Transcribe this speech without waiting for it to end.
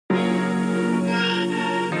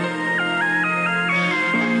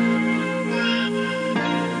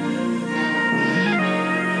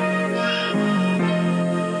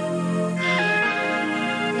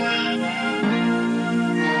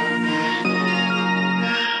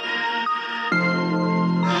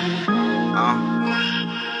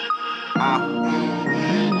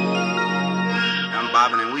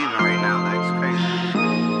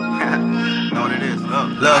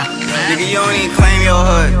Nigga, you don't even claim your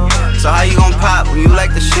hood. So how you gon' pop when you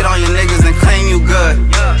like the shit on your niggas and claim you good?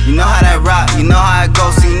 You know how that rock, you know how it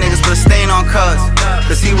goes. See niggas put a stain on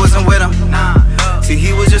cuz he wasn't with him. See,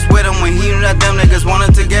 he was just with him when he knew that them niggas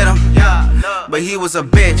wanted to get him. But he was a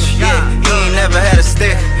bitch, yeah, he ain't never had a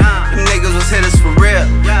stick. Them niggas was hitters for real.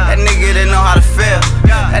 That nigga didn't know how to feel.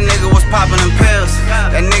 That nigga was popping them pills.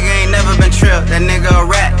 That nigga ain't never been trilled. That nigga a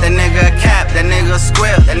rat, that nigga a cap, that nigga a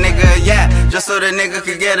squill, that nigga a yap, just so the nigga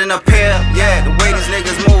could get an appeal. Yeah, the way these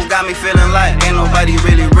niggas move got me feeling like ain't nobody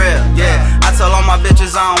really real. Yeah, I tell all my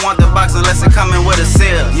bitches I don't want the box unless it coming with a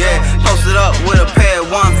seal. Yeah, posted up with a pair,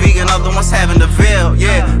 one vegan, other one's having the veal.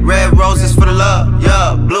 Yeah, red roses for the love,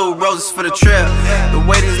 yeah, blue roses for the trip. The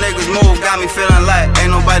way these niggas move got me feeling like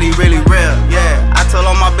ain't nobody really real. Yeah, I tell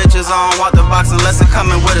all my bitches I don't want the box unless it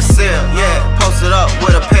coming with a seal. Yeah, posted up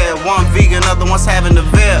with a pair, one vegan, other one's having the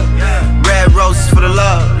veal. Red roses for the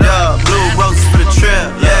love, yeah, blue roses for the trip.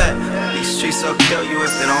 Yeah, these streets will kill you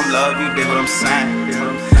if they don't love you, dig what I'm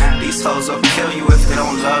saying? These hoes will kill you if they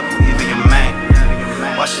don't love you, even your man.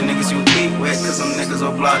 Watch the niggas you eat with, cause them niggas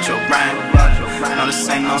will blow out your brain. No, this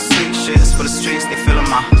ain't no sweet shit, it's for the streets, they feelin'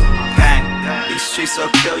 my pain. These streets will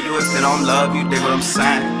kill you if they don't love you, dig what I'm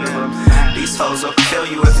saying? These hoes will kill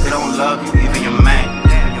you if they don't love you, even your man.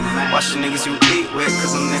 Watch the niggas you eat with,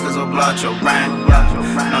 cause them niggas will blow out your brain.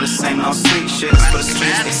 No, this ain't no sweet shit, it's for the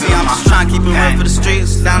streets, they feel I'm just trying to keep it real for the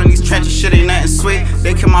streets. Down in these trenches, shit ain't nothing sweet.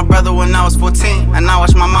 They killed my brother when I was 14, and I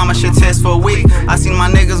watched my mama shit test for a week. I seen my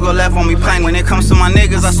niggas go left on me playing. When it comes to my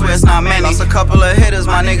niggas, I swear it's not many. Lost a couple of hitters,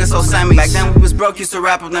 my niggas so semi. Back then we was broke, used to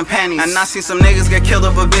wrap up them panties. And I seen some niggas get killed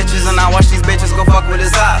over bitches, and I watched these bitches go fuck with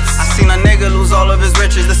his ops. I seen a nigga lose all of his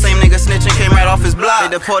riches, the same nigga snitching came right off his block. They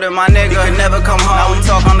deported my nigga, he could never come home. Now we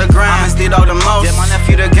talk on the ground, I'm instead of the most. Yeah, my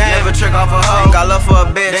nephew the game, never trick off a hoe. Ain't got love for a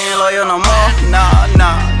bitch, they ain't loyal no more. Nah,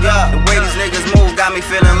 yeah. The way these niggas move got me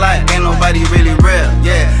feeling like ain't nobody really real.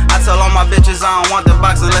 Yeah, I tell all my bitches I don't want the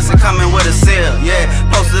box unless it coming with a seal. Yeah,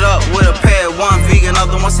 posted up with a pair, one vegan,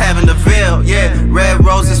 other one's having the veal. Yeah, red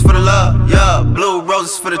roses for the love, yeah, blue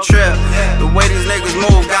roses for the trip. The way these niggas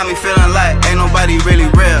move got me feeling like ain't nobody really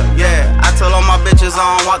real. Yeah, I tell all my bitches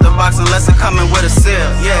I don't want the box unless it coming with a seal.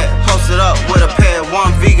 Yeah, posted up with a pair, one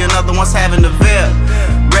vegan, other one's having the veal.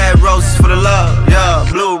 Red roses for the love, yeah,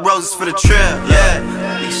 blue roses for the trip. Yeah,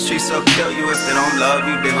 these streets will kill you if they don't love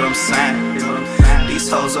you, dig what I'm saying? These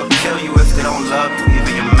hoes will kill you if they don't love you,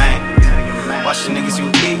 even your man. Watch the niggas you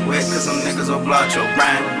eat with, cause them niggas will blow out your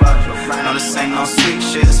brain. No, this ain't no sweet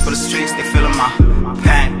shit, it's for the streets, they feelin' my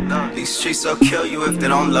pain. These streets will kill you if they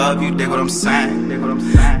don't love you, dig what I'm saying?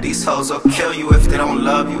 These hoes will kill you if they don't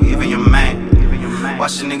love you, even your man.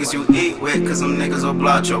 Watch the niggas you eat with, cause them niggas will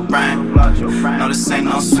blow out your brain. No, this ain't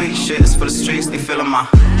no sweet shit, it's for the streets, they feelin' my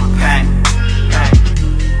pain.